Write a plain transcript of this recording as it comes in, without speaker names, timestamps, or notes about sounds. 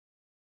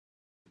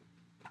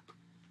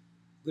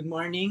Good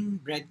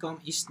morning, Breadcom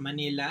East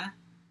Manila.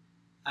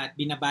 At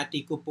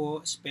binabati ko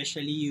po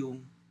especially yung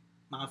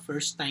mga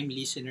first-time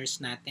listeners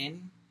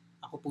natin.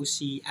 Ako po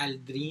si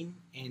Aldrin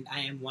and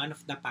I am one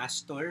of the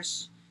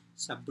pastors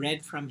sa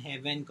Bread from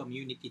Heaven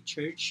Community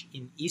Church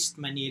in East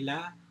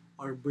Manila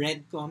or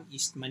Breadcom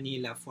East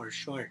Manila for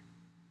short.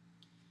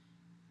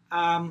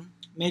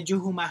 Medyo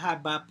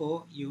humahaba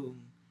po yung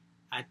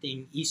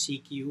ating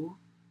ECQ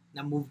na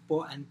move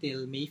po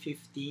until May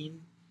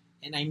 15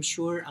 and I'm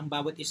sure ang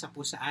bawat isa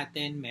po sa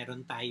atin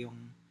meron tayong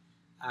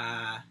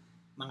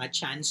mga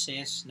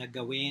chances na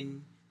gawin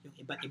yung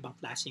iba't ibang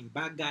klaseng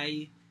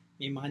bagay.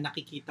 May mga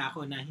nakikita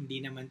ko na hindi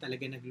naman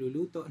talaga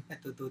nagluluto,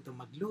 natututo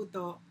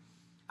magluto.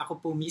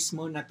 Ako po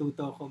mismo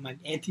natuto ako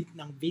mag-edit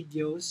ng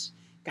videos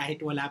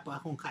kahit wala po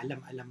akong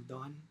kaalam-alam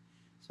doon.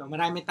 So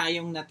marami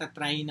tayong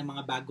natatry na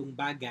mga bagong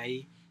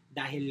bagay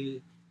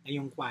dahil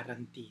ngayong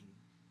quarantine.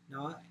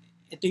 No?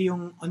 Ito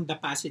yung on the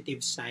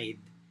positive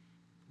side.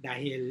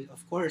 Dahil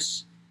of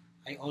course,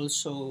 I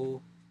also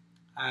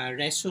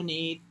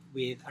resonate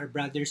with our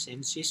brothers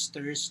and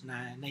sisters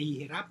na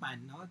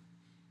nahihirapan, no?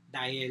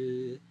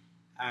 Dahil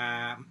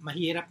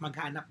mahirap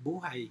maghanap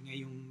buhay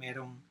ngayong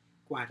merong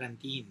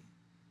quarantine.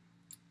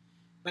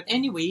 But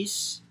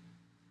anyways,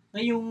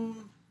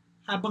 ngayong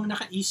habang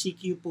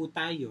naka-ECQ po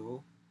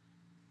tayo,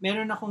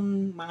 meron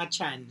akong mga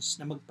chance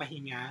na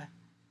magpahinga,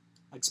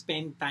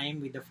 mag-spend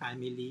time with the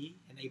family,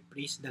 and I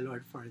praise the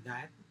Lord for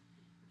that.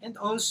 And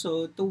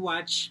also to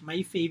watch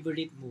my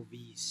favorite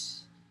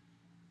movies.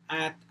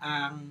 At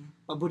ang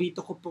paborito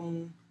ko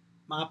pong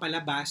mga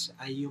palabas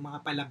ay yung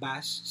mga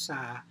palabas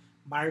sa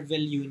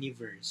Marvel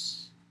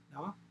Universe,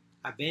 no?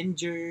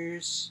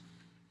 Avengers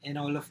and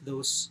all of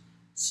those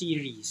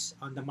series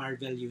on the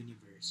Marvel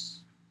Universe.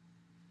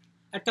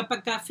 At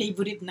kapag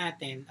ka-favorite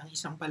natin ang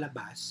isang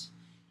palabas,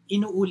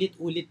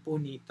 inuulit-ulit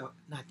po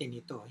natin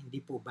ito,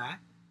 hindi po ba?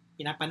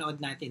 Pinapanood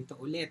natin to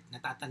ulit,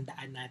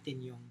 natatandaan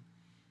natin yung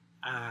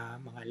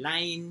mga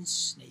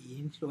lines,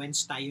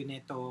 na-influence tayo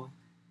nito.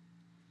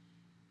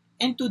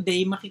 And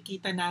today,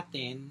 makikita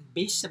natin,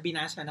 based sa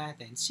binasa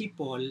natin, si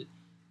Paul,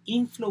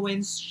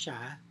 influence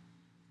siya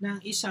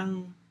ng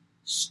isang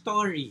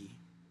story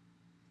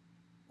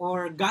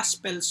or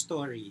gospel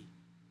story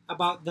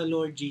about the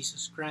Lord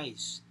Jesus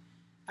Christ.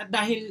 At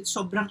dahil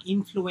sobrang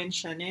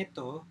influence siya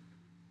nito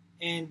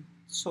and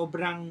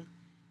sobrang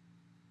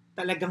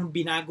talagang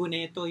binago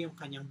nito yung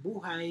kanyang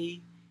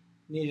buhay,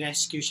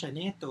 ni-rescue siya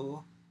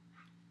nito,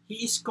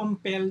 he is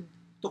compelled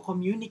to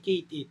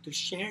communicate it, to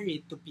share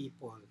it to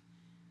people.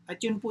 At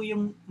yun po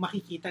yung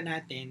makikita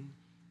natin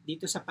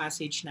dito sa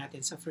passage natin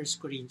sa 1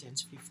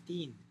 Corinthians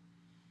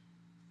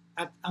 15.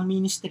 At ang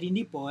ministry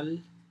ni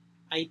Paul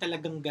ay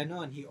talagang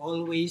ganon. He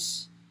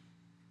always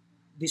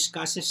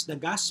discusses the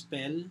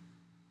gospel,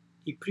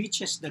 he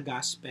preaches the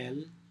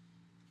gospel,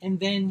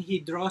 and then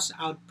he draws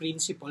out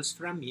principles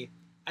from it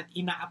at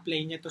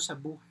ina-apply niya to sa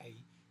buhay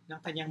ng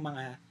kanyang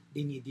mga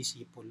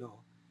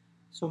dinidisipulo.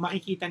 So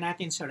makikita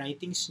natin sa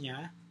writings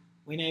niya,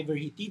 whenever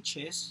he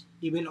teaches,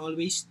 he will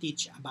always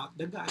teach about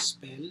the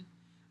gospel.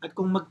 At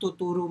kung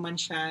magtuturo man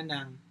siya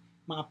ng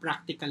mga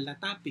practical na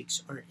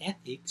topics or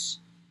ethics,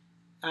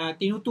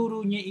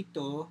 tinuturo niya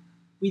ito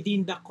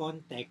within the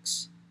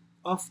context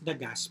of the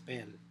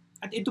gospel.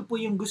 At ito po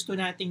yung gusto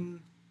nating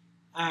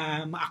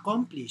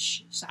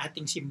ma-accomplish sa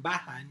ating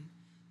simbahan.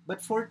 But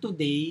for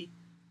today,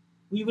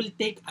 we will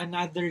take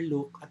another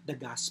look at the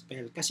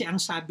gospel. Kasi ang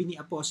sabi ni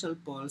Apostle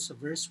Paul sa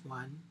verse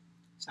 1,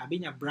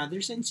 sabi niya,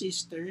 brothers and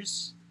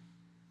sisters,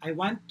 I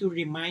want to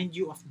remind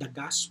you of the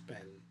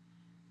gospel.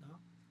 No?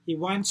 He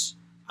wants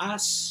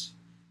us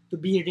to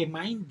be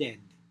reminded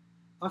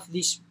of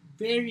this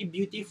very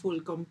beautiful,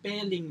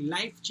 compelling,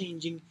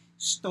 life-changing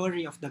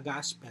story of the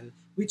gospel,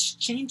 which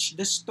changed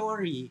the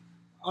story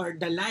or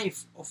the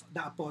life of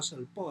the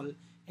Apostle Paul,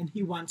 and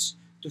he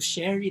wants to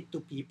share it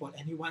to people,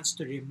 and he wants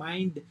to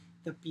remind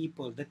the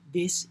people that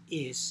this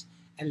is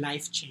a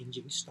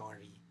life-changing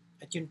story.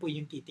 At yun po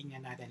yung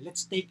titingnan natin.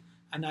 Let's take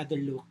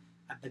another look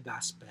at the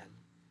gospel.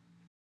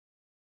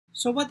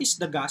 So what is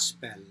the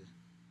gospel?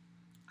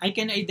 I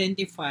can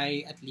identify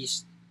at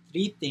least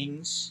three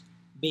things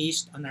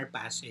based on our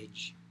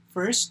passage.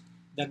 First,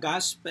 the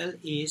gospel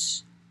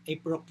is a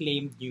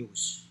proclaimed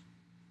news.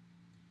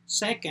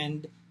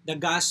 Second, the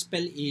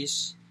gospel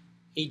is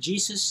a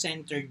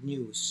Jesus-centered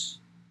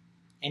news.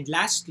 And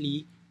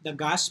lastly, the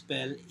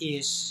gospel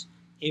is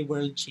a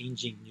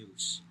world-changing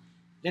news.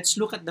 Let's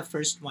look at the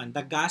first one.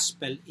 The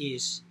gospel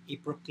is a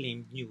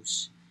proclaimed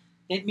news.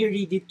 Let me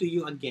read it to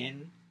you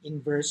again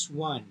in verse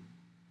 1.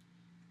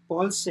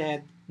 Paul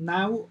said,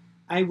 now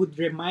I would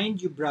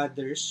remind you,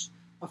 brothers,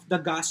 of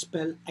the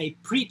gospel I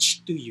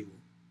preached to you.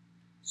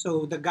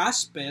 So the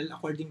gospel,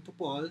 according to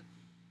Paul,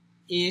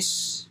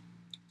 is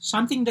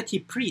something that he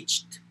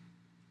preached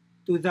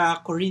to the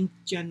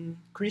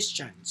Corinthian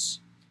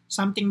Christians,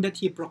 something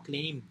that he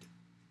proclaimed.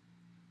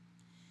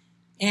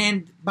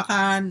 And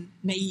baka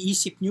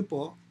naiisip nyo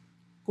po,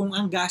 kung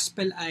ang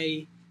gospel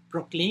ay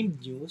proclaimed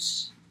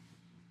news,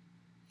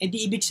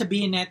 di ibig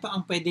sabihin nito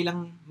ang pwede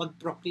lang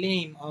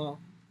mag-proclaim o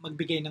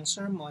magbigay ng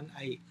sermon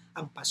ay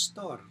ang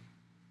pastor.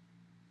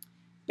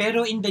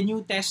 Pero in the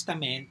New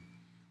Testament,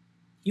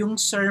 yung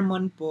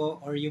sermon po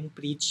or yung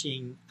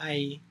preaching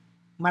ay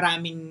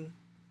maraming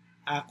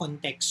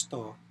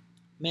konteksto.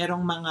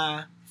 Merong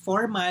mga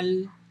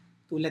formal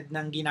tulad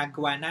ng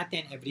ginagawa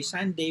natin every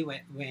Sunday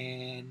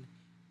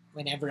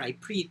whenever I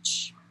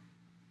preach.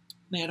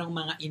 Merong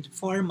mga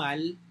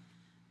informal,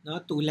 no,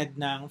 tulad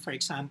ng for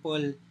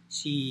example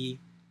si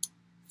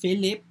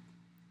Philip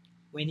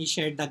when he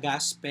shared the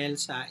gospel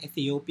sa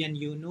Ethiopian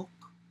eunuch,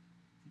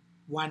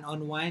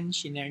 one-on-one,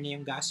 shinare niya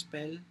yung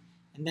gospel,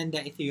 and then the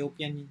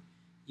Ethiopian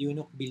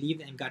eunuch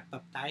believed and got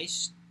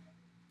baptized.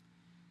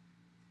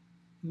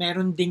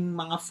 Meron ding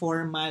mga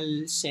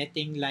formal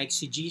setting like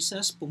si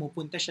Jesus,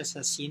 pumupunta siya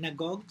sa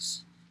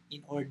synagogues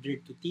in order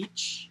to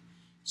teach.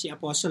 Si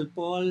Apostle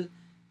Paul,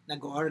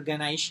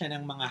 nag-organize siya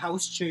ng mga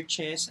house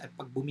churches at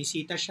pag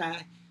bumisita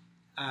siya,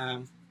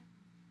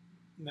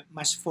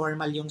 mas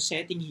formal yung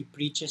setting. He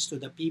preaches to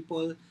the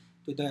people,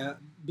 to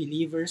the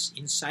believers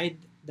inside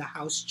the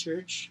house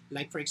church.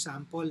 Like for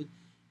example,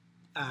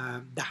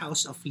 the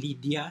house of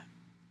Lydia.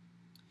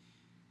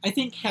 I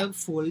think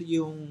helpful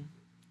yung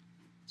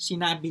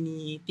sinabi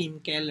ni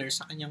Tim Keller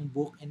sa kanyang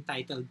book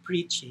entitled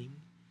Preaching.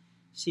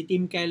 Si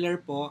Tim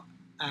Keller po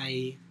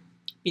ay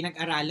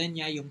pinag-aralan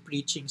niya yung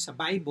preaching sa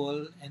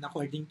Bible, and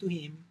according to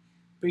him,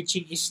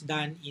 preaching is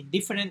done in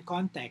different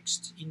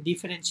contexts, in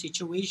different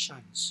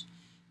situations.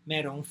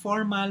 Merong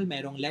formal,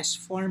 merong less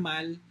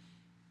formal,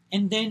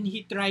 and then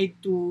he tried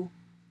to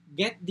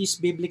get these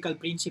biblical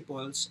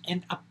principles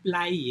and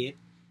apply it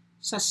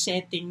sa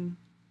setting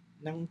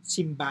ng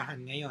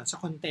simbahan ngayon,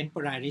 sa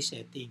contemporary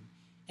setting.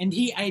 And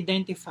he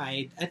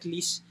identified at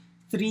least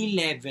 3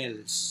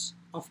 levels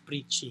of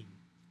preaching.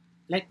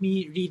 Let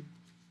me read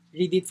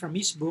it from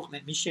his book.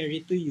 Let me share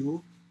it to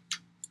you.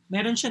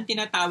 Meron siyang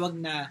tinatawag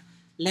na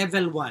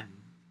level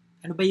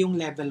 1. Ano ba yung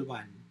level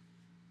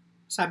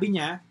 1? Sabi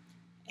niya,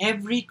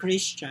 every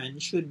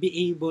Christian should be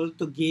able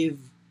to give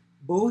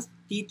both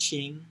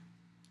teaching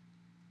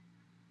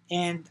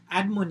and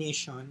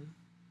admonition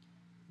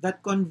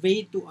that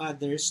convey to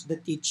others the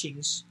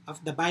teachings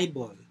of the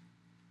Bible.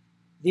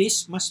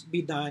 This must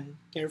be done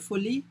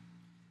carefully,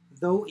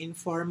 though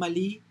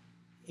informally,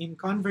 in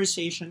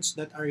conversations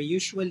that are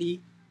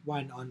usually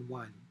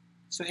one-on-one.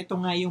 So ito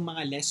nga yung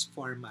mga less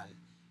formal.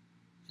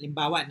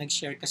 Halimbawa,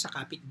 nag-share ka sa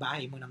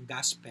kapitbahay mo ng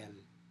gospel,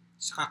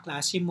 sa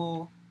kaklase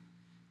mo,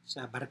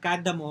 sa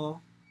barkada mo,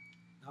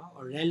 no,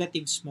 or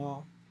relatives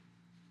mo.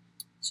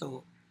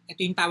 So, ito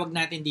yung tawag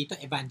natin dito,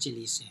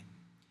 evangelism.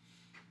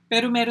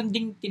 Pero meron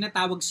ding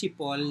tinatawag si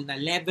Paul na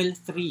level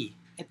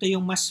 3. Ito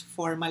yung mas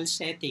formal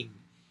setting.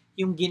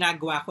 Yung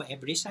ginagawa ko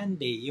every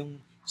Sunday.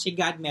 Yung si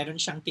God, meron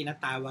siyang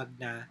tinatawag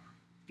na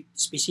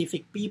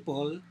specific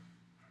people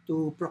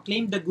to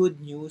proclaim the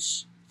good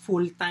news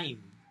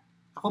full-time.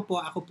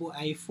 Ako po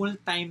ay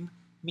full-time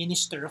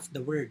minister of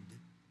the word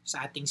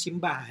sa ating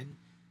simbahan.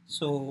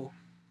 So,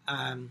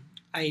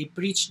 I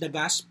preach the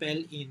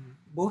gospel in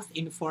both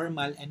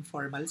informal and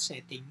formal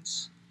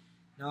settings,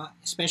 no?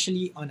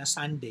 Especially on a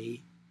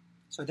Sunday.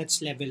 So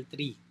that's level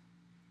 3.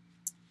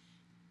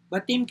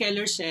 But Tim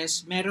Keller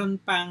says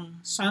meron pang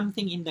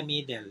something in the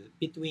middle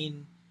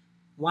between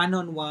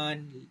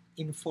one-on-one,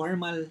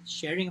 informal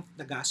sharing of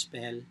the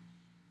gospel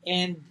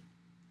and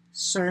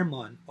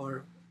sermon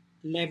or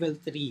level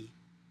 3,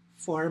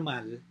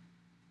 formal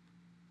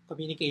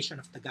communication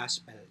of the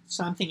gospel.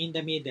 Something in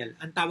the middle.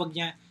 Ang tawag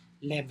niya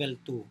level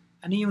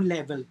 2. Ano yung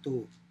level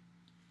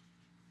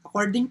 2?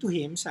 According to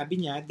him,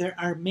 sabi niya, there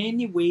are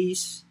many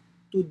ways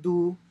to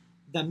do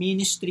the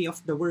ministry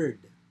of the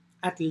word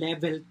at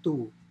level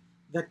 2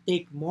 that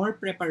take more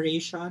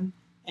preparation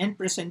and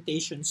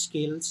presentation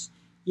skills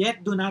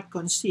yet do not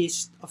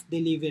consist of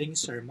delivering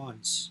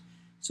sermons.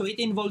 So it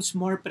involves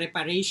more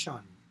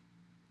preparation,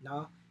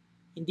 no?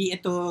 Hindi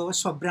ito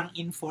sobrang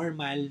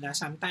informal na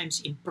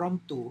sometimes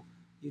impromptu,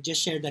 you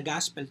just share the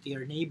gospel to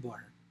your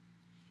neighbor.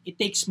 It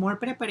takes more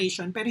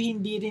preparation pero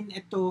hindi rin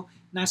ito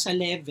nasa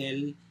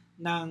level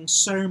ng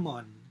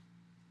sermon,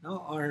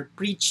 no, or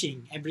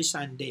preaching every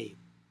Sunday.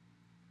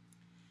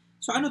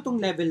 So ano tong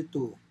level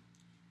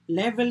 2?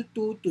 Level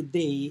 2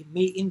 today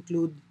may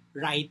include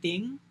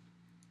writing,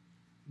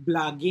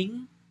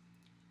 blogging,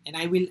 and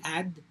I will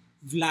add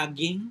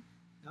vlogging,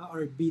 no,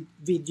 or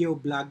video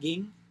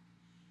blogging,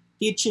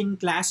 teaching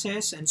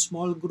classes and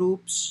small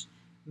groups,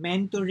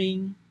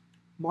 mentoring,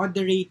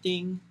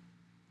 moderating,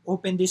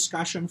 open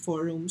discussion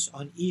forums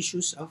on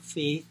issues of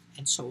faith,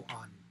 and so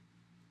on.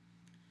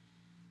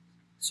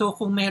 So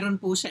kung meron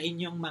po sa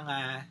inyong mga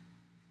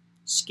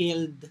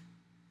skilled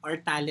or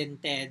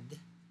talented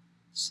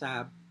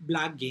sa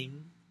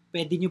blogging,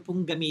 pwede nyo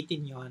pong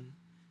gamitin yon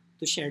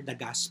to share the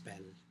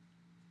gospel.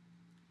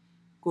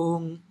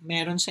 Kung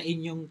meron sa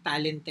inyong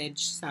talented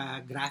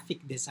sa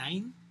graphic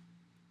design,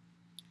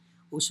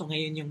 uso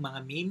ngayon yung mga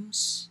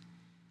memes,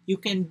 you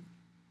can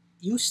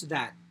use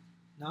that,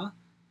 no,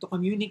 to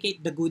communicate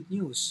the good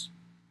news.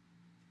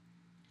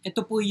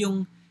 Ito po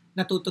yung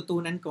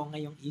natututunan ko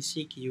ngayong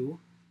ECQ,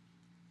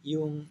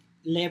 yung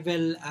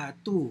level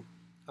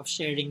 2 of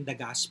sharing the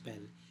gospel.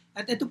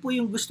 At ito po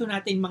yung gusto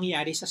natin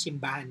mangyari sa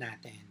simbahan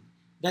natin.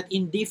 That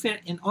in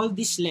all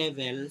these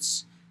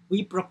levels,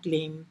 we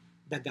proclaim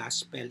the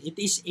gospel. It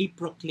is a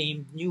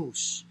proclaimed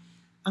news.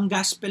 Ang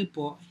gospel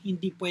po,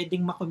 hindi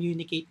pwedeng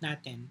ma-communicate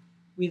natin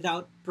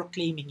without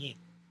proclaiming it.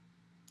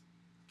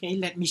 Okay,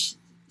 let me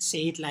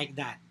say it like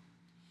that.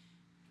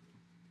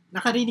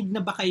 Nakarinig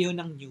na ba kayo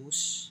ng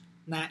news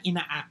na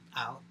ina-act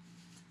out?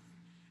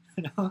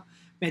 Ano?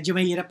 Medyo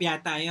mahirap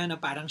yata yun, na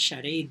parang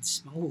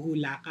charades,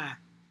 manghuhula ka.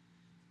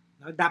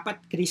 No?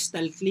 Dapat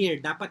crystal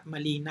clear, dapat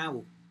malinaw.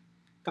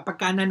 Kapag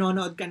ka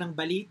nanonood ka ng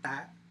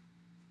balita,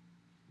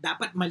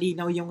 dapat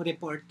malinaw yung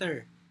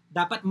reporter.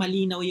 Dapat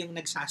malinaw yung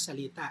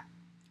nagsasalita.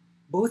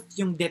 Both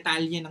yung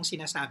detalye ng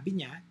sinasabi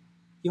niya,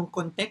 yung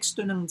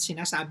konteksto ng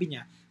sinasabi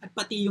niya, at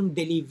pati yung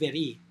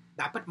delivery.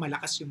 Dapat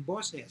malakas yung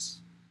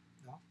boses.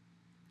 No?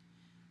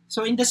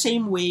 So in the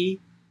same way,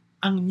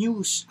 ang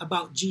news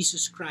about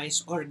Jesus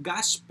Christ or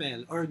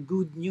gospel or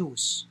good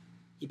news,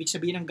 ibig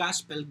sabihin ng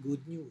gospel,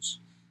 good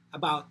news,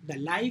 about the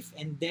life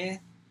and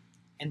death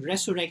and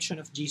resurrection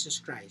of Jesus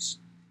Christ,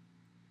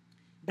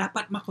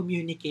 dapat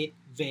ma-communicate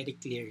very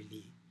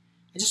clearly.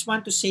 I just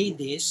want to say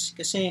this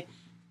kasi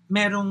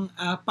merong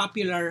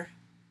popular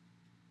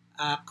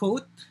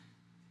quote,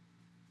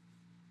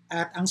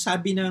 at ang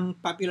sabi ng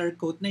popular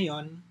quote na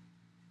yon,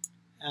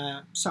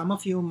 some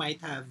of you might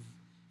have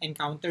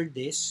encountered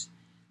this.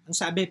 Ang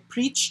sabi,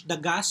 preach the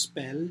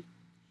gospel,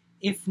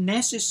 if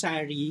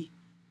necessary,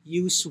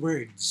 use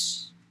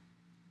words.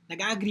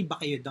 Nag-agree ba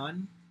kayo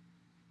doon?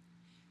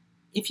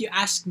 If you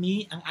ask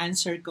me, ang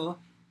answer ko,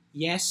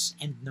 yes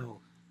and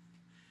no.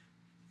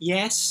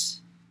 Yes,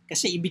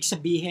 kasi ibig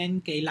sabihin,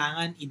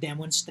 kailangan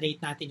i-demonstrate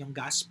natin yung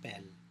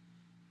gospel.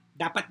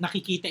 Dapat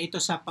nakikita ito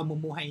sa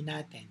pamumuhay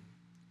natin.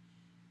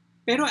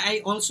 Pero I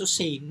also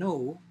say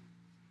no,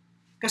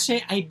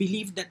 kasi I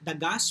believe that the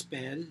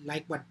gospel,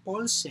 like what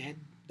Paul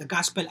said, the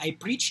gospel I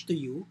preach to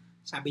you,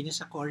 sabi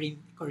niya sa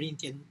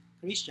Corinthian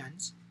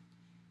Christians,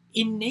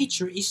 in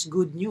nature is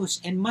good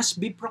news and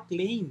must be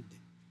proclaimed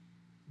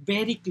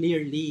very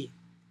clearly.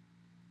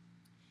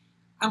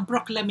 Ang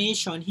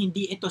proclamation,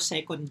 hindi ito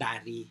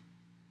secondary.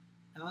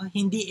 No?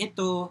 Hindi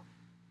ito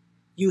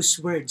use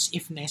words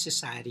if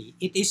necessary.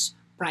 It is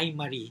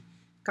primary.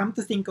 Come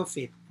to think of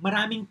it,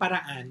 maraming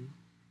paraan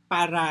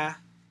para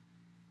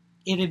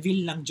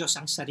i-reveal ng Diyos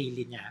ang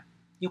sarili niya.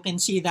 You can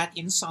see that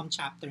in Psalm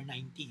chapter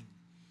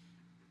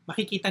 19.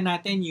 Makikita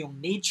natin yung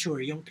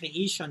nature, yung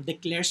creation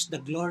declares the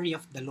glory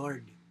of the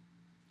Lord.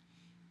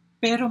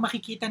 Pero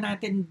makikita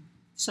natin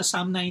sa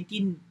Psalm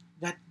 19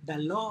 that the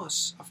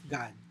laws of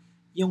God,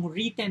 yung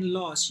written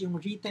laws, yung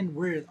written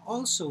word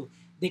also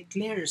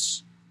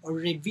declares or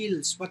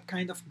reveals what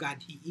kind of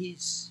God He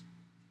is.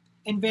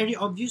 And very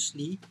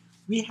obviously,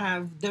 we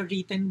have the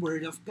written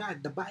word of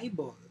God, the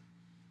Bible.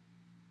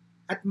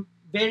 At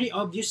very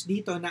obvious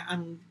dito na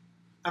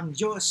ang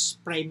Diyos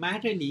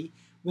primarily,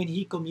 when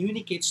He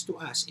communicates to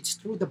us, it's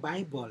through the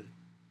Bible.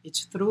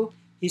 It's through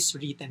His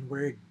written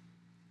word.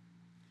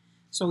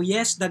 So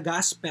yes, the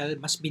gospel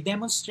must be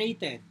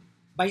demonstrated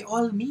by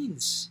all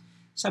means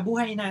sa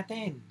buhay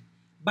natin.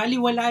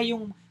 Baliwala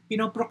yung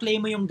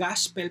pinoproclaim mo yung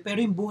gospel pero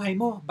yung buhay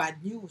mo,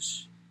 bad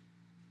news.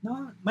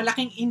 No?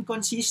 Malaking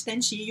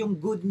inconsistency yung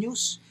good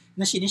news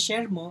na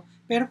sinishare mo,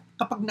 pero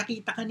kapag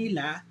nakita ka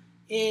nila,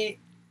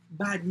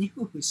 bad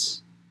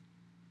news.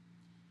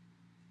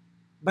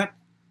 But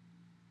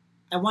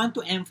I want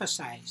to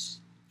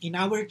emphasize, in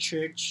our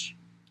church,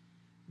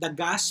 the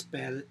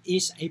gospel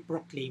is a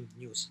proclaimed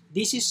news.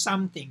 This is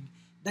something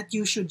that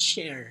you should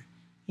share.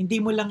 Hindi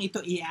mo lang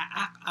ito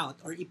i-act out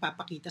or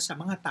ipapakita sa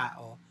mga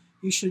tao.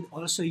 You should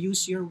also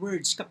use your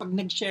words. Kapag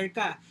nag-share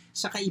ka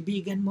sa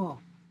kaibigan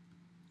mo,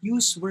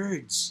 use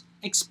words.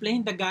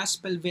 Explain the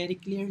gospel very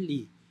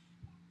clearly.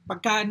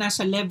 Pagka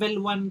nasa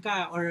level 1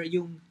 ka or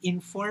yung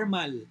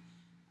informal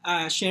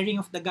sharing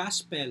of the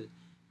gospel,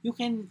 you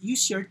can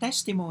use your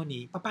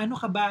testimony. Paano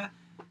ka ba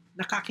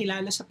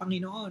nakakilala sa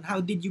Panginoon?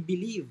 How did you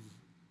believe?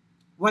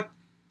 What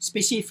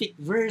specific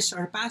verse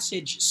or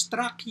passage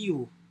struck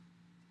you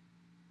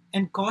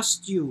and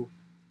caused you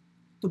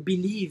to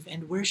believe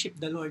and worship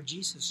the Lord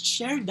Jesus?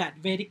 Share that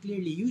very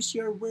clearly. Use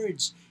your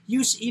words.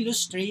 Use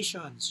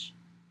illustrations.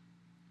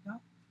 No?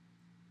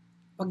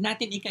 Huwag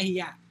natin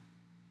ikahiya.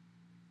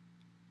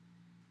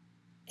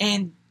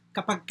 And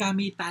kapag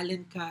may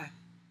talent ka,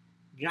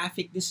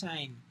 graphic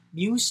design,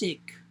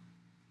 music,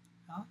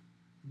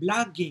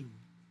 vlogging,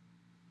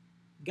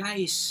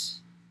 guys,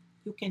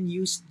 you can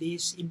use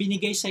this.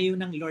 Ibinigay sa iyo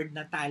ng Lord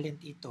na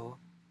talent ito,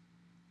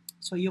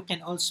 so you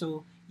can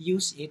also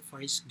use it for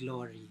His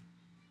glory.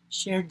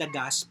 Share the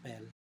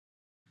gospel.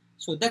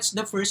 So that's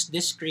the first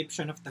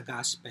description of the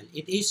gospel.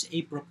 It is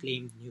a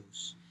proclaimed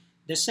news.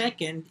 The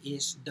second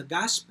is the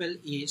gospel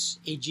is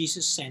a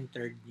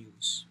Jesus-centered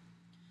news.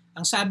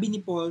 Ang sabi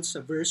ni Paul sa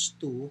verse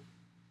 2,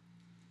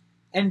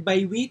 and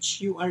by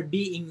which you are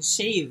being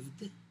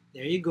saved,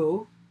 there you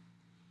go,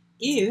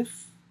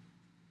 if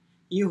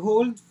you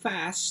hold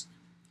fast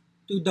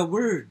to the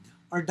word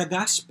or the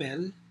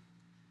gospel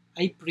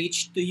I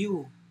preached to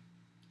you.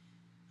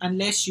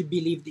 unless you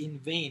believed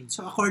in vain.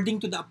 So according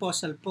to the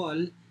Apostle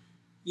Paul,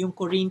 yung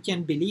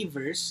Corinthian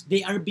believers,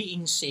 they are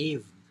being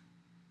saved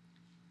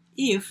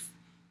if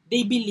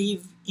they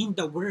believe in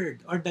the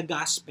word or the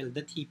gospel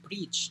that he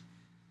preached.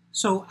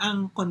 So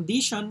ang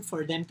condition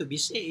for them to be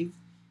saved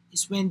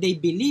is when they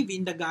believe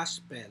in the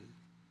gospel.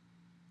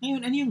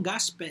 Ngayon, ano yung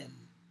gospel?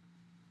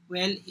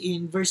 Well,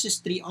 in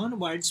verses 3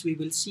 onwards, we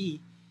will see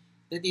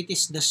that it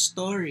is the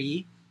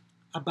story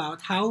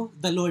about how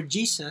the Lord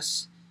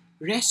Jesus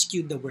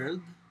rescued the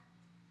world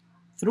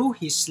through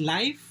His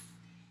life,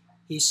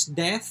 His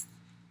death,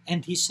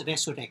 and His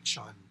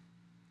resurrection.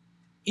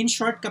 In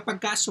short, kapag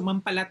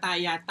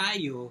sumampalataya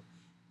tayo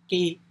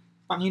kay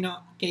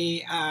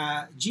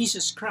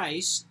Jesus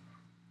Christ,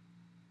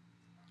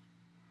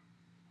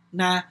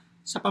 na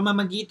sa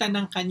pamamagitan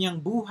ng kanyang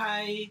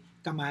buhay,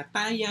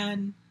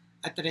 kamatayan,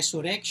 at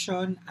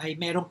resurrection ay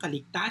merong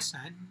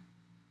kaligtasan,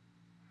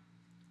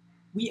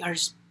 we are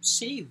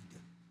saved.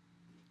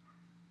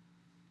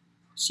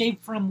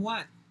 Saved from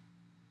what?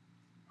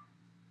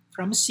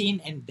 From sin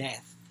and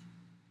death.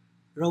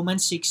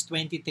 Romans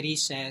 6:23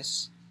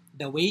 says,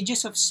 the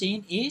wages of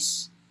sin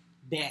is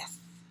death.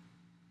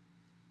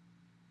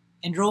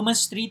 And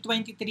Romans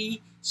 3:23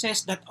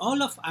 says that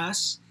all of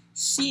us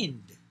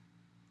sinned.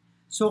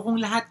 So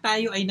kung lahat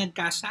tayo ay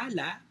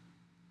nagkasala,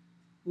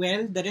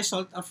 well, the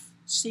result of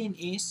sin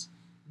is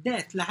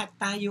death. Lahat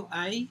tayo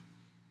ay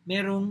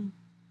merong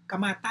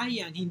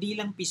kamatayan, hindi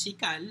lang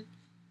physical,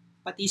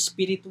 pati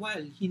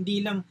spiritual. Hindi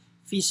lang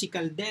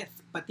physical death,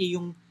 pati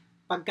yung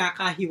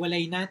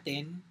pagkakahiwalay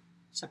natin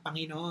sa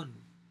Panginoon.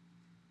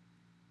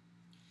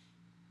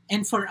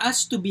 And for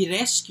us to be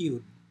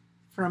rescued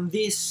from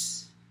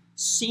this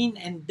sin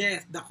and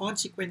death, the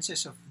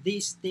consequences of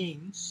these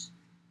things,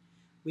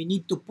 we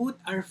need to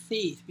put our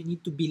faith, we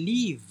need to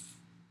believe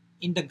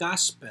in the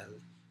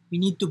gospel,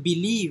 we need to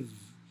believe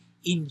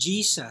in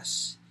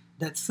Jesus,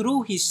 that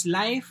through His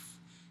life,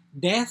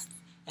 death,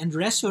 and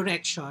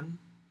resurrection,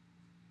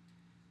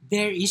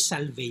 there is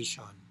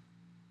salvation.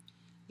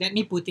 Let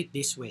me put it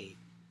this way.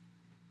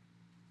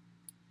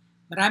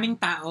 Maraming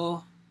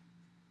tao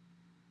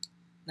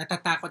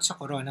natatakot sa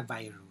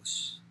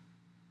coronavirus.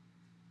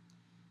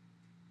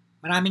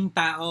 Maraming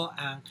tao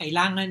ang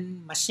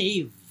kailangan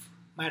ma-save,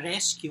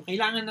 ma-rescue,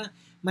 kailangan na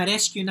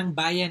ma-rescue ng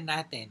bayan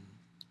natin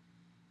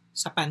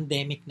sa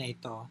pandemic na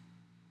ito.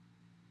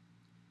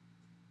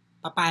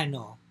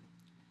 Paano?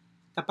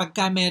 Kapag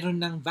meron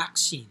ng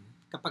vaccine,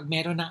 kapag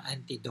meron ng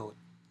antidote,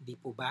 hindi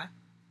po ba?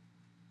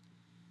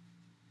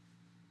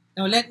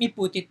 Now, let me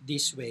put it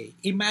this way.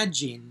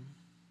 Imagine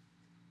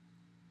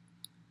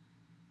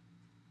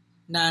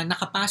na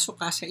nakapasok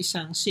ka sa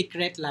isang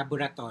secret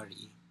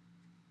laboratory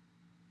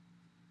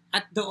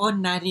at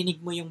doon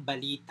narinig mo yung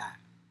balita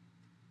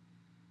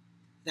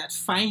that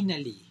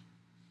finally,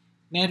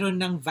 meron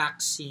ng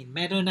vaccine,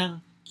 meron ng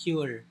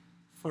cure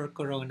for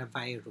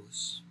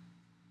coronavirus.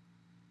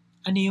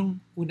 Ano yung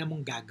una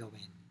mong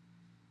gagawin?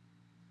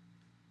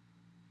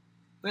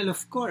 Well,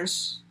 of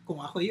course,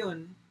 kung ako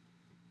yun,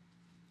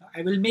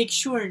 I will make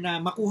sure na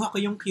makuha ko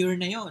yung cure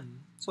na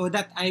yon so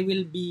that I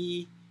will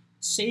be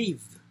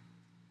saved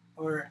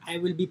or I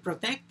will be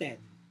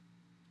protected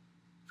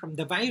from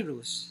the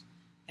virus.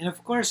 And of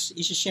course,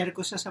 isi-share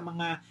ko sa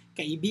mga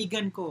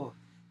kaibigan ko,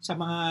 sa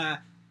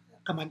mga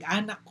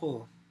kamag-anak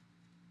ko,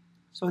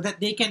 so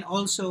that they can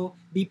also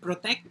be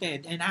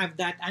protected and have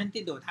that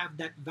antidote, have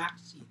that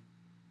vaccine.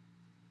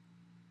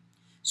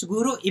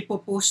 Siguro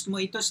ipopost mo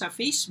ito sa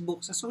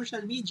Facebook, sa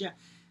social media,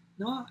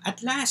 no?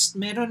 At last,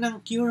 meron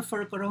ng cure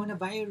for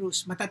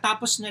coronavirus.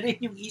 Matatapos na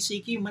rin yung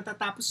ECQ,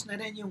 matatapos na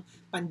rin yung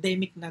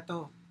pandemic na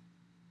to.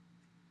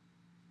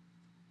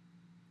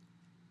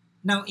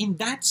 Now, in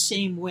that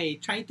same way,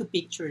 try to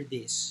picture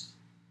this.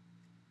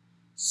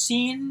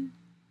 Sin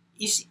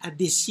is a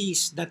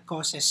disease that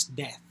causes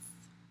death.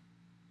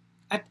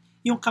 At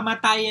yung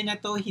kamatayan na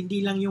to,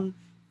 hindi lang yung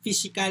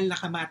physical na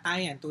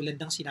kamatayan, tulad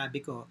ng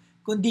sinabi ko,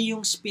 kundi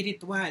yung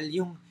spiritual,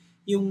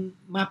 yung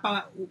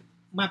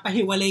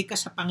mapahiwalay ka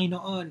sa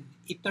Panginoon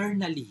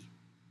eternally.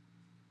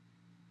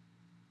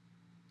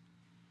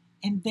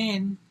 And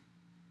then,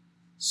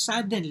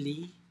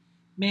 suddenly,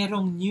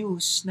 merong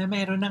news na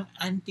meron ng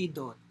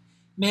antidote.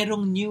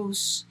 Merong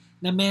news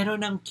na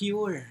meron ng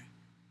cure.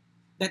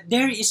 That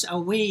there is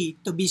a way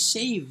to be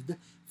saved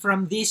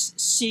from this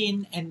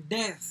sin and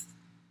death.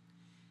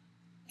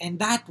 And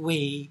that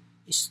way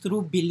is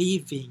through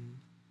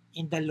believing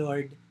in the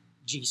Lord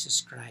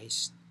Jesus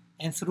Christ.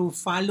 And through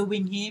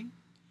following Him,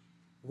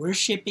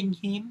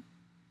 worshiping Him,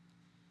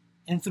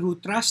 and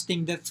through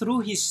trusting that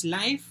through His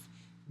life,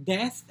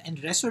 death, and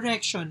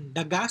resurrection,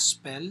 the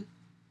gospel,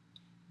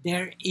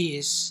 there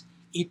is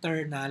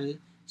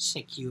eternal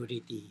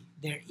security.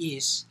 There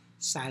is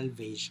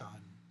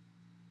salvation.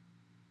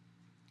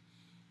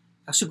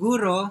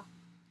 Siguro,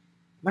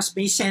 mas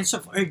may sense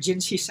of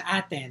urgency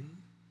sa atin.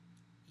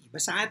 Iba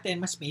sa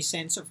atin, mas may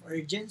sense of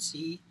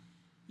urgency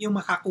yung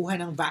makakuha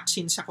ng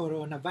vaccine sa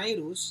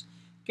coronavirus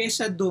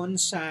kaysa doon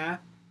sa,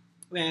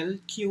 well,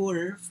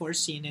 cure for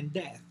sin and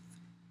death.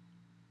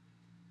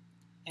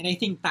 And I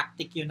think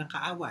tactic yun ng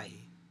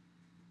kaaway.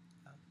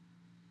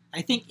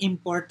 I think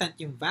important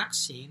yung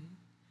vaccine,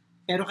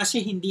 pero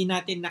kasi hindi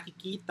natin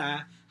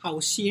nakikita how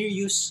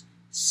serious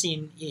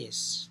sin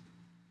is.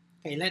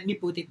 Okay, let me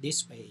put it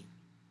this way.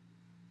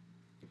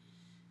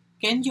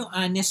 Can you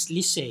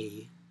honestly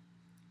say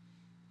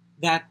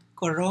that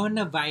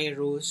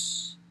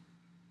coronavirus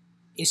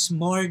is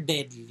more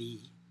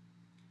deadly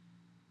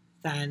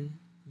than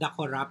the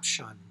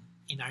corruption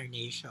in our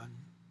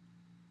nation,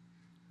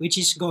 which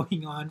is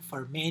going on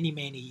for many,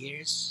 many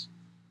years?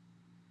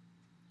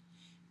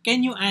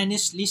 Can you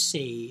honestly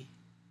say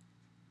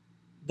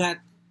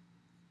that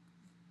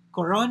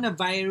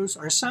coronavirus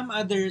or some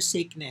other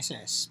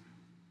sicknesses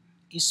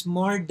is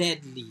more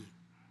deadly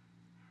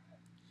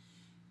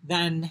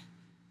than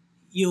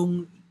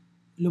yung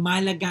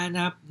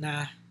lumalaganap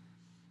na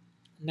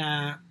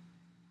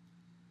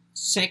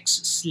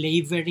sex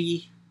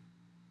slavery,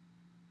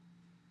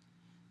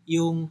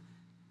 yung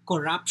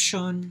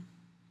corruption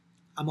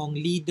among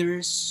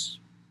leaders,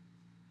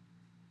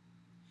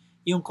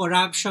 yung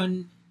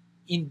corruption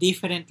in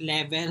different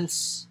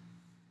levels?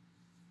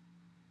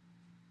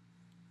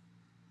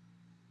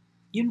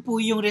 Yun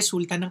po yung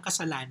resulta ng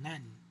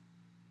kasalanan.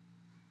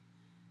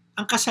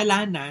 Ang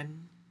kasalanan,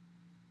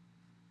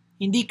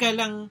 hindi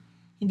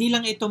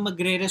lang ito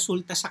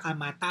magre-resulta sa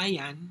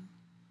kamatayan.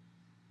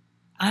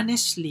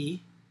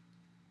 Honestly,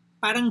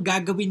 parang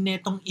gagawin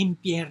netong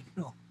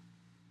impyerno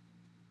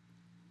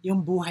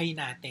yung buhay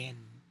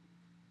natin.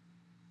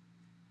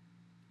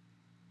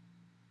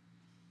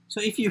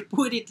 So if you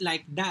put it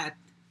like that,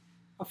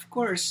 of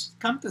course,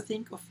 come to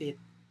think of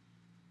it,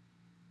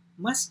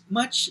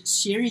 much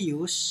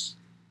serious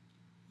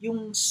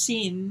yung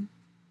sin,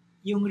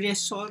 yung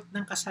result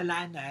ng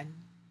kasalanan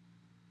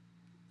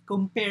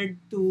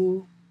compared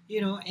to,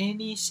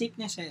 any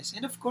sicknesses.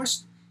 And of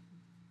course,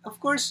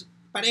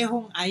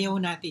 parehong ayaw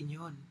natin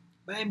yun.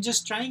 But I'm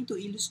just trying to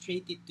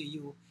illustrate it to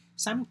you.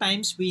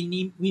 Sometimes we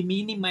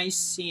minimize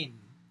sin.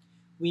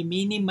 We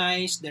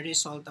minimize the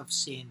result of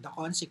sin, the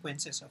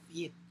consequences of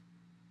it.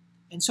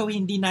 And so,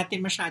 hindi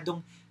natin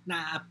masyadong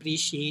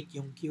na-appreciate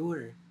yung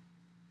cure.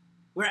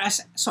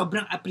 Whereas,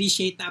 sobrang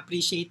appreciate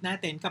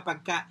natin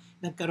kapag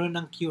nagkaroon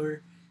ng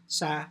cure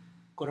sa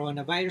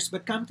coronavirus.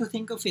 But come to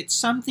think of it,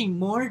 something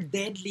more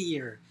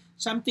deadlier,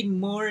 something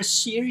more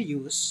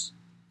serious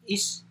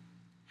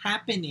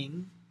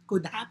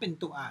could happen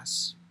to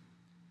us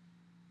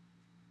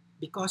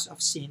because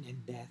of sin and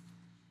death.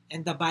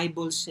 And the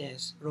Bible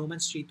says,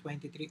 Romans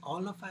 3:23,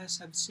 all of us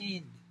have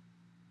sinned.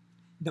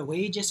 The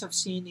wages of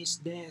sin is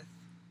death.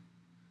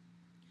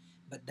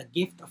 But the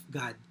gift of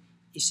God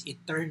is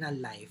eternal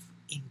life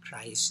in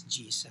Christ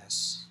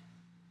Jesus.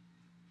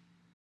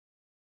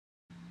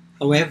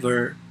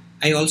 However,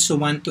 I also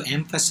want to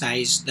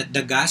emphasize that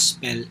the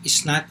gospel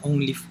is not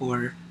only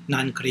for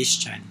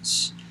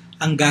non-Christians.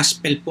 Ang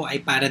gospel po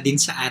ay para din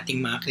sa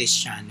ating mga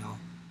Kristiyano.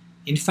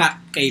 In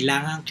fact,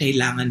 kailangan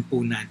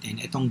po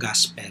natin itong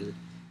gospel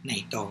na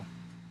ito.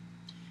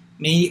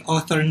 May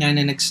author nga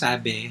na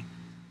nagsabi,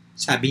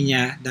 sabi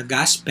niya, the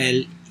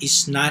gospel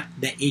is not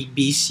the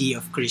ABC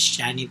of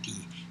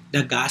Christianity.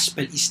 The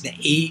gospel is the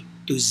A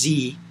to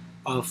Z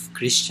of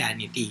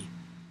Christianity.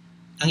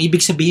 Ang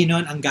ibig sabihin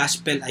nun, ang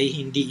gospel ay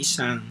hindi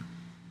isang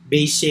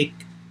basic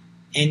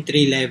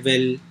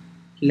entry-level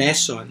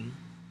lesson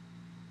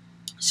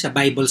sa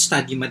Bible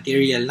study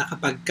material na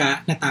kapag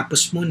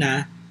natapos mo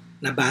na,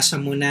 nabasa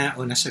mo na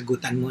o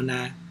nasagutan mo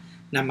na,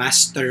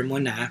 na-master mo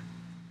na,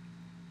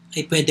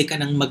 ay pwede ka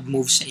nang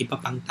mag-move sa iba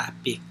pang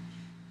topic.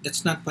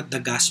 That's not what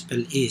the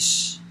gospel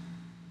is.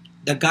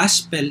 The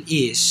gospel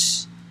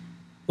is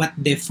what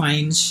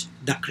defines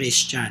the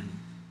Christian.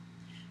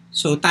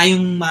 So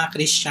tayong mga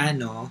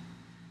Kristiyano,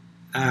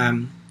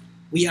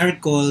 we are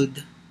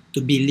called to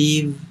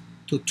believe,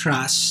 to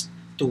trust,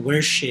 to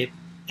worship,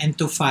 and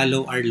to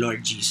follow our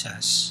Lord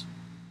Jesus.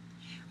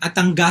 At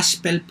ang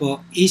gospel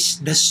po is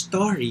the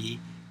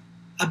story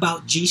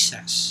about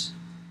Jesus.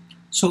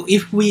 So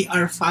if we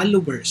are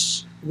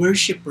followers,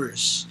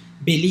 worshipers,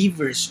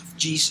 believers of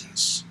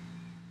Jesus,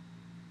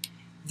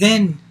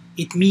 then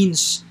it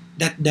means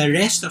that the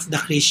rest of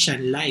the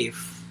Christian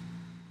life,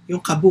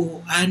 yung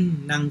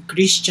kabuuan ng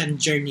Christian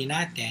journey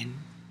natin,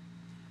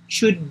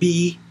 should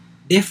be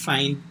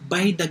defined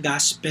by the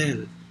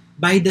gospel,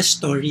 by the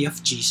story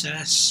of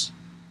Jesus.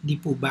 Di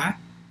po ba?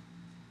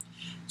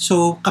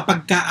 So,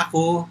 kapag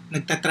ako,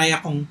 nagtatry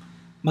akong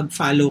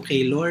mag-follow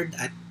kay Lord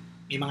at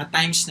may mga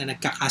times na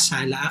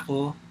nagkakasala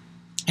ako,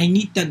 I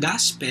need the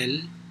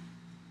gospel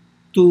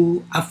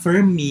to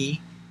affirm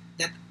me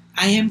that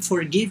I am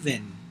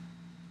forgiven.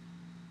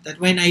 That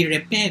when I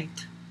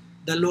repent,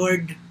 the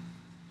Lord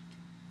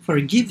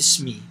forgives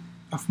me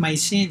of my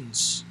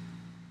sins.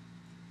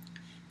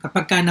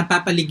 Kapag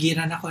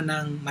napapaligiran ako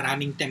ng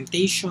maraming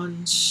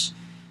temptations,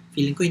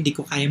 feeling ko hindi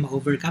ko kaya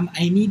ma-overcome,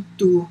 I need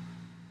to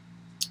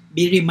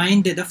be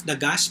reminded of the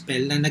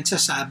gospel na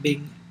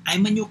nagsasabing,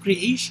 I'm a new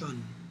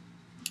creation.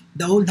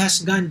 The old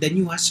has gone, the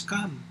new has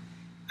come.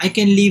 I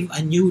can live a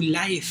new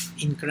life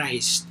in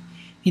Christ.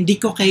 Hindi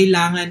ko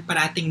kailangan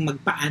parating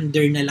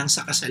magpa-under na lang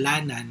sa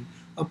kasalanan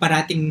o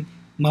parating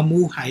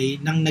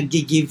mamuhay nang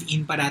nag-give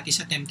in parati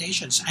sa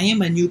temptations. I am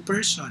a new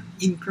person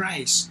in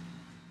Christ.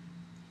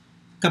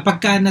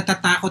 Kapag ka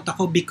natatakot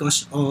ako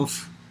because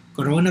of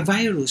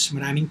coronavirus,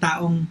 maraming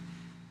taong,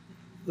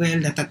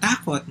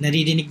 natatakot.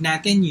 Naririnig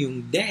natin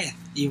yung death,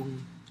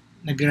 yung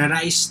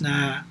nagra-rise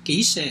na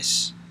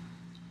cases.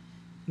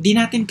 Hindi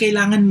natin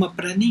kailangan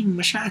mapraning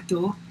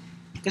masyado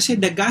kasi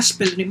the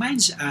gospel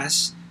reminds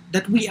us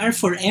that we are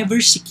forever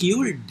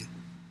secured.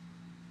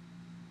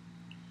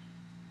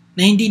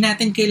 Na hindi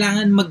natin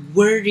kailangan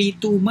mag-worry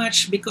too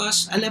much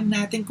because alam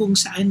natin kung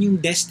saan yung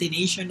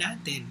destination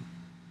natin.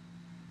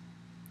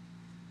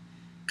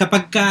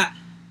 Kapag ka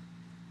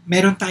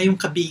meron tayong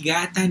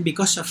kabigatan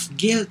because of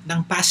guilt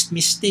ng past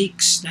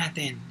mistakes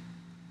natin,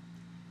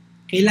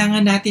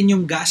 kailangan natin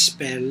yung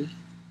gospel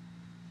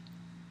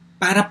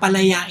para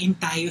palayain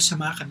tayo sa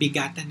mga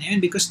kabigatan na yun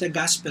because the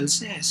gospel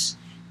says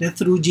that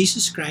through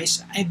Jesus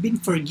Christ, I've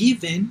been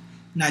forgiven.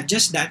 Not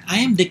just that,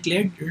 I am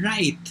declared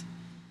right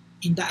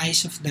in the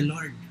eyes of the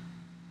Lord.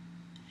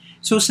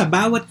 So sa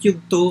bawat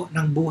yugto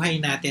ng buhay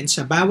natin,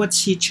 sa bawat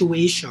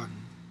situation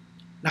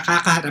na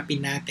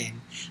kakaharapin natin,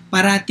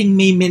 parating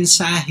may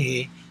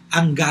mensahe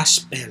ang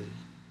gospel.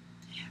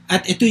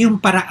 At ito yung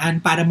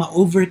paraan para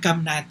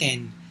ma-overcome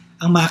natin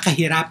ang mga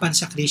kahirapan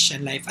sa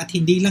Christian life. At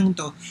hindi lang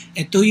to,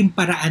 ito yung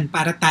paraan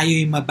para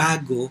tayo'y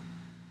mabago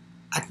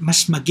at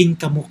mas maging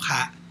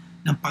kamukha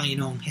ng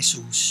Panginoong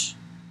Jesus.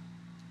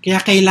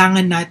 Kaya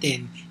kailangan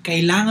natin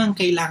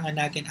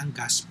ang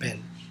gospel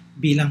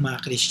bilang mga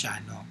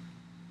Kristiyano.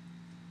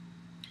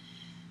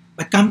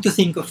 But come to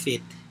think of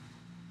it,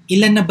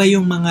 ilan na ba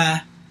yung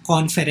mga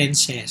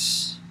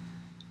conferences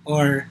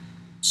or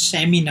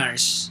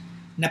seminars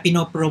na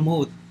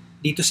pinopromote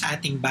dito sa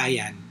ating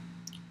bayan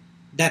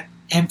that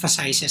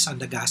emphasizes on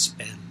the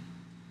gospel?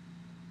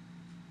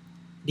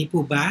 Di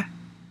po ba?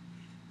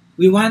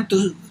 We want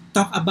to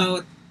talk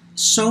about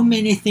so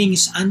many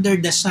things under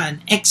the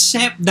sun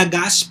except the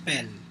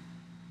gospel.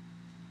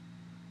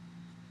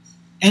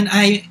 And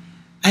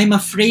I'm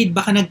afraid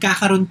baka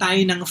nagkakaroon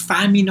tayo ng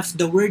famine of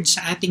the word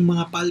sa ating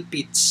mga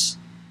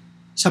pulpits.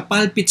 Sa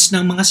pulpits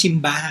ng mga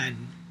simbahan.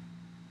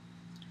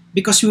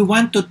 Because we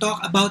want to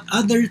talk about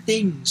other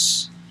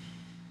things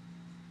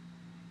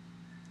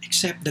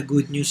except the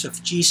good news of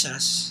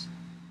Jesus.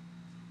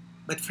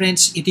 But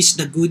friends, it is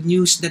the good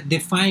news that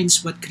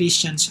defines what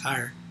Christians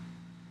are.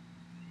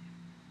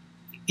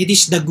 It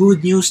is the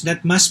good news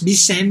that must be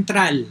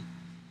central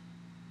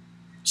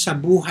sa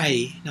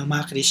buhay ng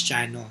mga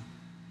Kristiyano.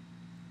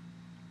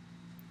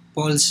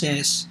 Paul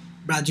says,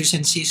 brothers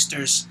and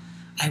sisters,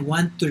 I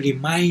want to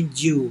remind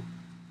you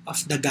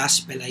of the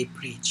gospel I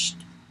preached.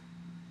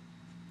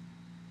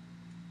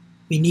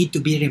 We need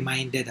to be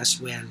reminded as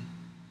well.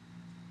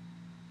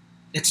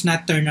 Let's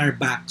not turn our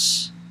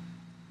backs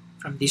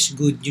from this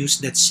good news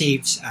that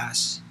saves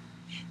us,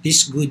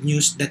 this good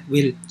news that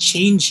will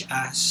change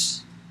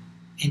us,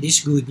 and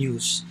this good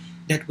news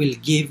that will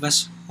give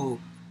us hope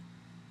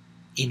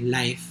in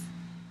life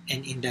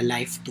and in the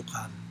life to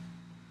come.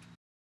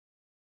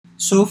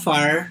 So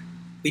far,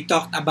 we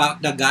talked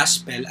about the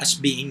gospel as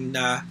being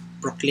the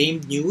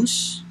proclaimed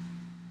news.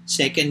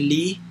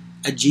 Secondly,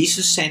 a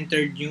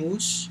Jesus-centered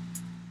news.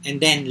 And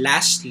then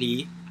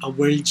lastly, a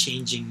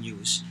world-changing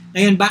news.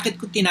 Ngayon, bakit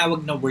ko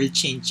tinawag na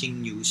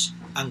world-changing news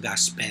ang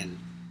gospel?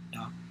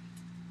 No?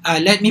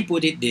 Let me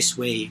put it this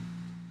way.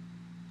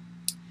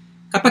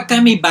 Kapag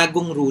may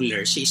bagong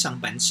ruler sa isang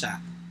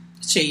bansa,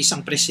 sa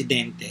isang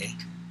presidente,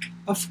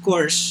 of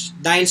course,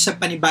 dahil sa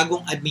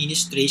panibagong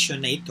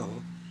administration na ito,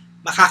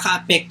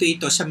 makakaapekto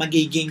ito sa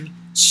magiging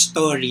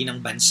story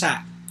ng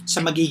bansa, sa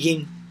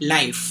magiging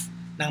life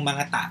ng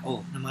mga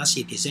tao, ng mga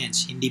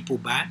citizens. Hindi po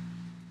ba?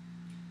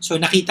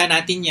 So nakita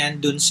natin yan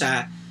dun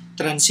sa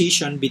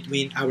transition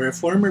between our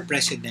former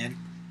president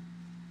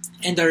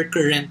and our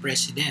current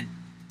president.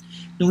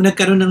 Nung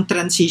nagkaroon ng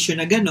transition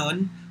na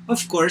ganon,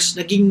 of course,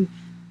 naging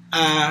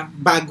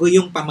bago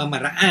yung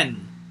pamamaraan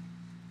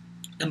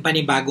ng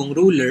panibagong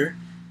ruler,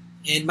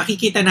 and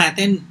makikita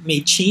natin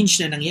may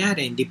change na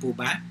nangyari, hindi po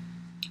ba?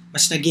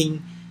 Mas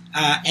naging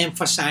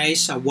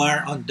emphasize sa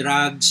war on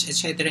drugs,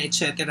 etc.,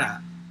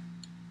 etc.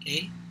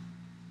 Okay?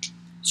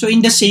 So in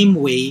the same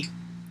way,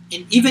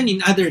 and even in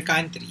other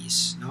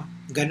countries, no?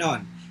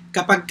 Ganon.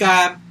 Kapag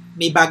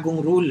may bagong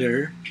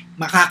ruler,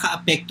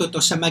 makakaapekto to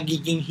sa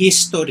magiging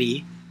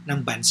history ng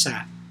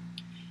bansa.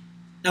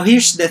 Now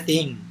here's the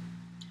thing.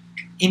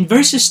 In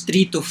verses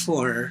 3 to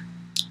 4,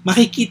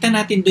 makikita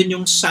natin dun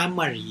yung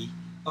summary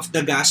of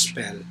the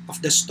gospel, of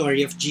the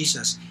story of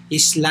Jesus.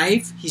 His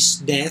life,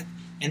 His death,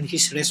 and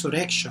His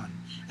resurrection.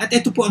 At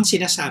ito po ang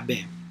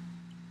sinasabi.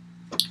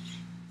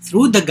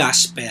 Through the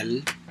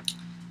gospel,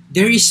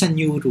 there is a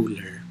new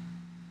ruler.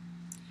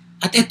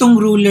 At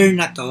itong ruler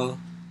na to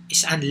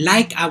is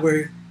unlike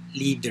our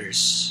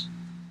leaders.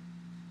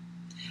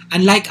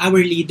 Unlike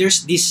our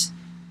leaders,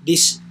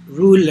 this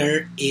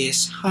ruler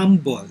is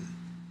humble.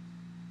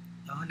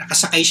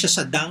 Nakasakay siya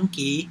sa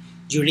donkey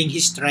during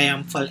his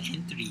triumphal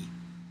entry.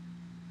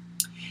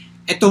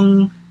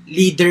 Etong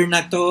leader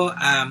na to,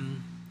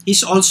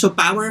 he's also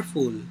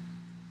powerful.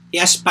 He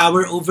has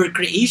power over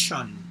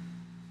creation.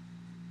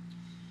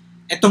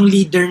 Etong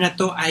leader na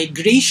to ay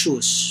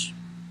gracious.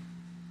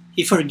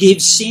 He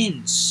forgives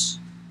sins.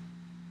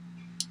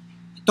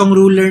 Itong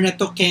ruler na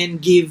to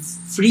can give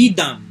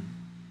freedom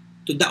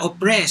to the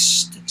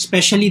oppressed,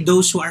 especially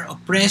those who are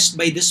oppressed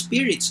by the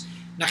spirits.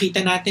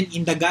 Nakita natin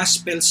in the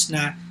Gospels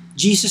na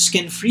Jesus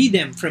can free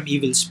them from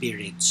evil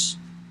spirits.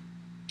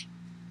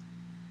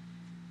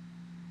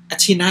 At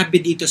sinabi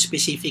dito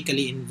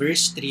specifically in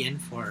verse 3 and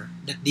 4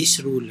 that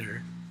this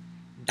ruler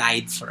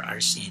died for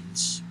our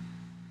sins.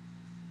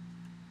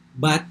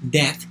 But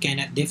death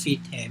cannot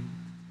defeat him.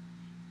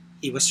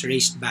 He was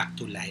raised back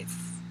to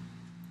life.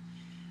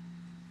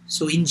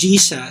 So in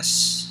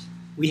Jesus,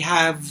 we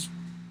have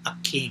a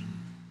king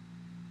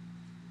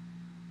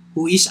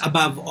who is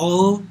above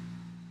all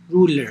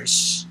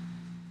rulers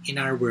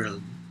in our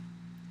world.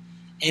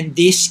 And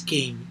this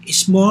king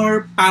is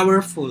more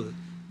powerful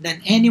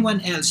than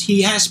anyone else.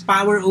 He has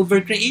power over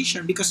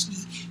creation because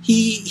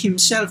he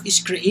himself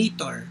is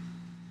creator.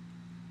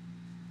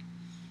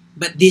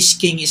 But this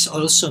king is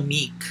also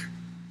meek.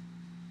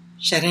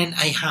 Siya rin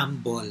ay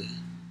humble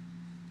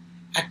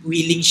at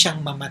willing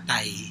siyang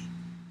mamatay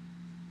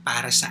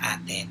para sa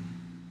atin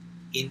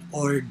in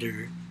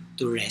order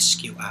to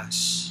rescue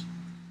us.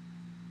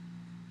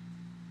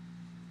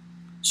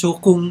 So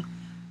kung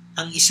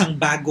ang isang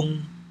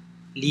bagong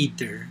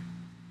leader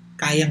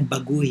kayang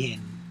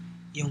baguhin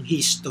yung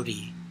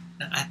history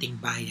ng ating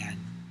bayan,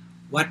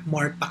 what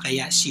more pa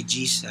kaya si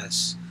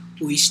Jesus,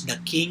 who is the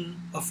King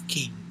of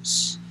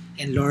Kings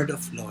and Lord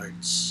of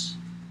Lords?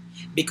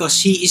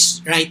 Because He is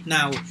right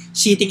now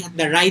sitting at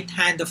the right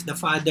hand of the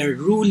Father,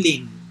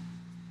 ruling.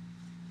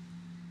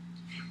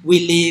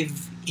 We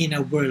live in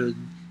a world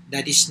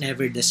that is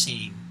never the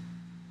same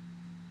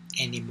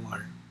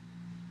anymore.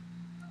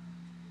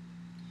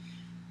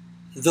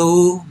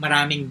 Though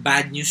maraming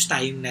bad news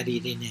tayong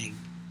naririnig,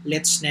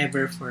 let's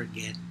never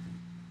forget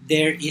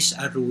there is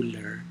a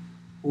ruler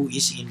who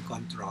is in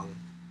control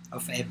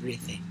of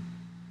everything.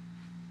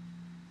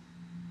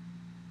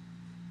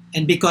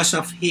 And because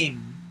of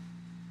Him,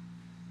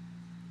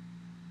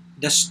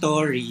 the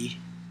story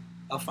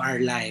of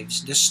our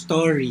lives, the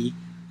story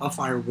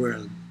of our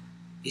world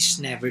is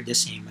never the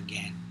same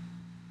again.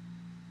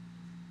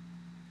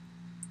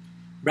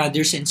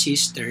 Brothers and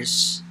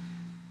sisters,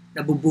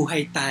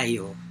 nabubuhay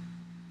tayo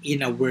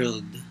in a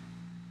world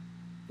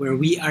where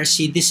we are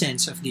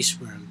citizens of this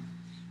world,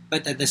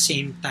 but at the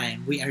same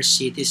time, we are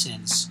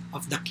citizens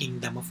of the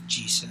kingdom of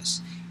Jesus.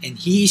 And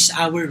He is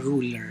our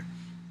ruler.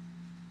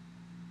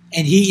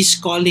 And He is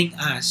calling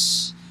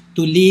us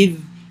to live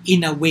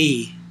in a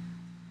way,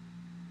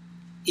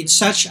 in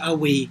such a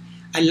way,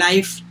 a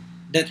life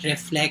that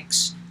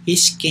reflects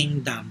His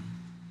kingdom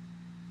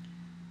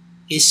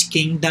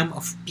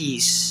of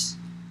peace,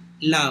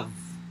 love,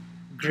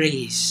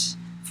 grace,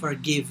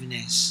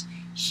 forgiveness,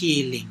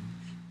 healing,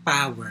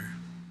 power.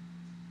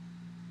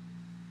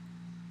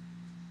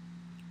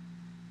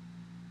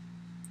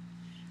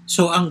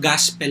 So ang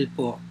gospel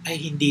po ay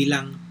hindi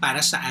lang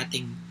para sa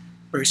ating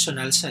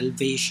personal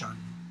salvation.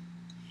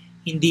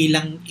 Hindi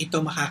lang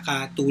ito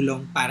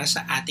makakatulong para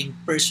sa ating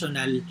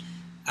personal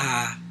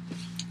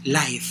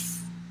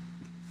life.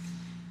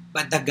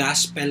 But the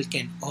gospel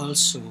can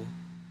also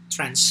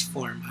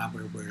transform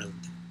our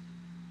world.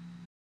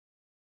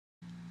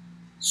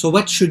 So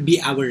what should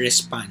be our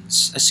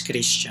response as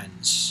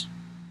Christians?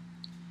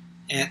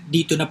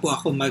 Dito na po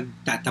ako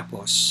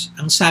magtatapos.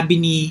 Ang sabi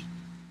ni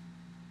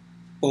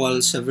Paul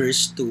sa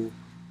verse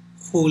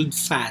 2, hold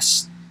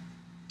fast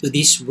to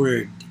this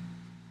word,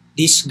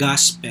 this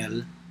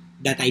gospel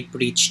that I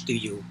preach to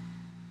you.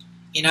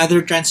 In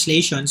other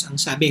translations, ang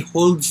sabi,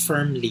 hold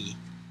firmly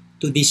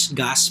to this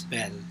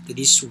gospel, to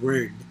this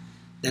word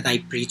that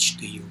I preach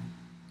to you.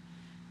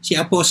 Si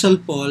Apostle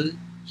Paul,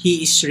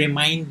 he is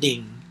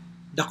reminding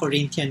the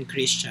Corinthian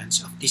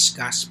Christians of this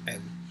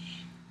gospel.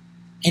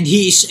 And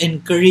he is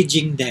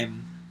encouraging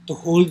them to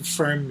hold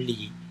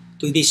firmly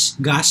to this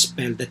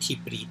gospel that he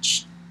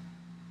preached.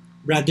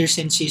 Brothers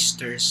and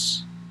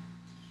sisters,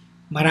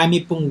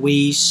 marami pong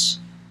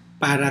ways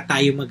para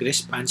tayo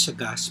mag-respond sa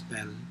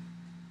gospel.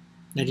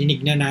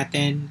 Narinig na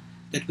natin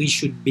that we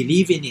should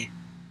believe in it.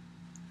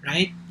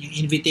 Right? Yung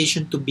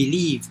invitation to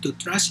believe, to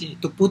trust in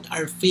it, to put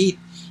our faith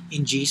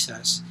in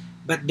Jesus.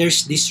 But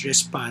there's this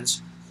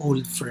response,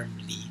 hold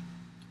firmly.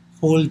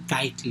 Hold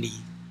tightly.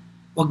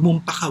 Huwag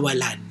mong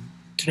pakawalan.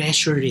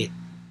 Treasure it.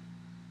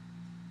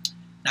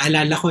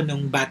 Naalala ko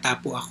nung bata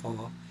po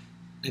ako,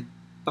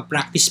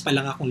 nagpa-practice pa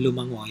lang akong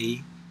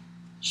lumangoy.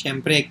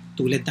 Siyempre,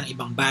 tulad ng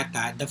ibang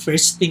bata, the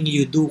first thing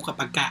you do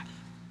kapag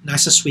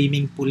nasa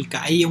swimming pool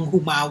ka ay yung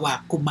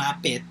humawak,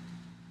 kumapit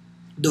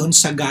doon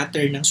sa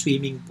gutter ng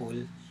swimming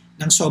pool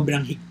ng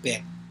sobrang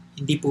higpit.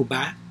 Hindi po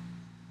ba?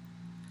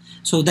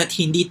 So that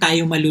hindi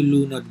tayo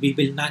malulunod, we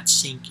will not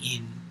sink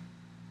in.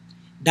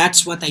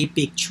 That's what I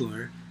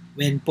picture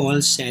when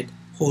Paul said,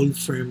 hold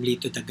firmly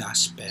to the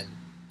gospel.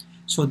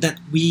 So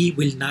that we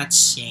will not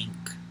sink.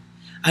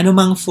 Ano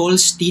mang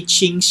false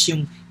teachings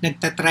yung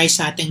nagtatry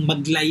sa ating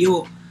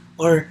maglayo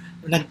or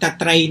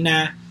nagtatry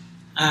na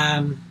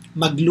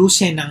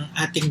mag-loosen ang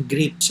ating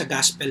grip sa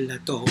gospel na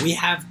to. We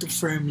have to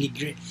firmly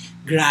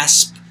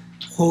grasp,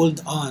 hold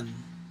on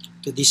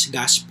to this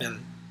gospel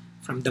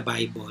from the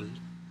Bible.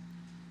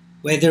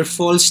 Whether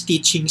false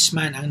teachings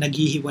man ang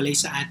naghihiwalay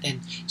sa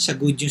atin sa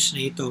good news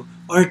na ito,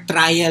 or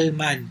trial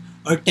man,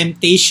 or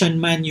temptation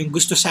man, yung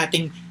gusto sa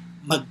ating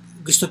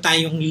gusto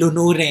tayong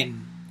lunurin,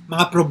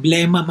 mga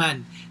problema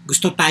man,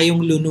 gusto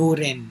tayong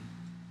lunurin,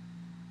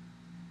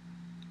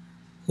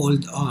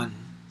 hold on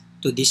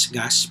to this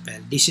gospel.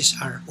 This is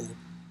our hope.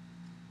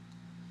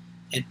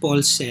 And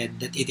Paul said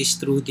that it is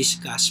through this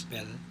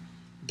gospel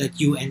that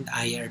you and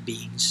I are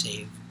being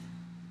saved.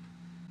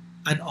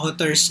 An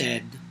author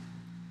said,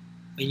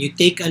 when you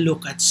take a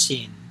look at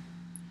sin,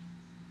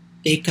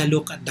 take a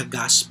look at the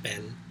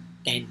gospel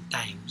 10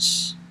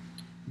 times.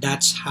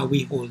 That's how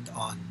we hold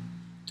on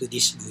to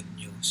this good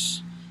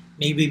news.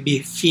 May we be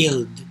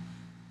filled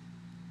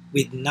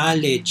with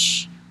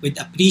knowledge, with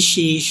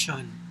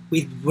appreciation,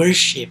 with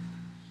worship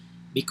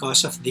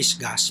because of this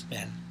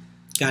gospel.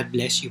 God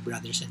bless you,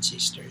 brothers and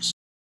sisters.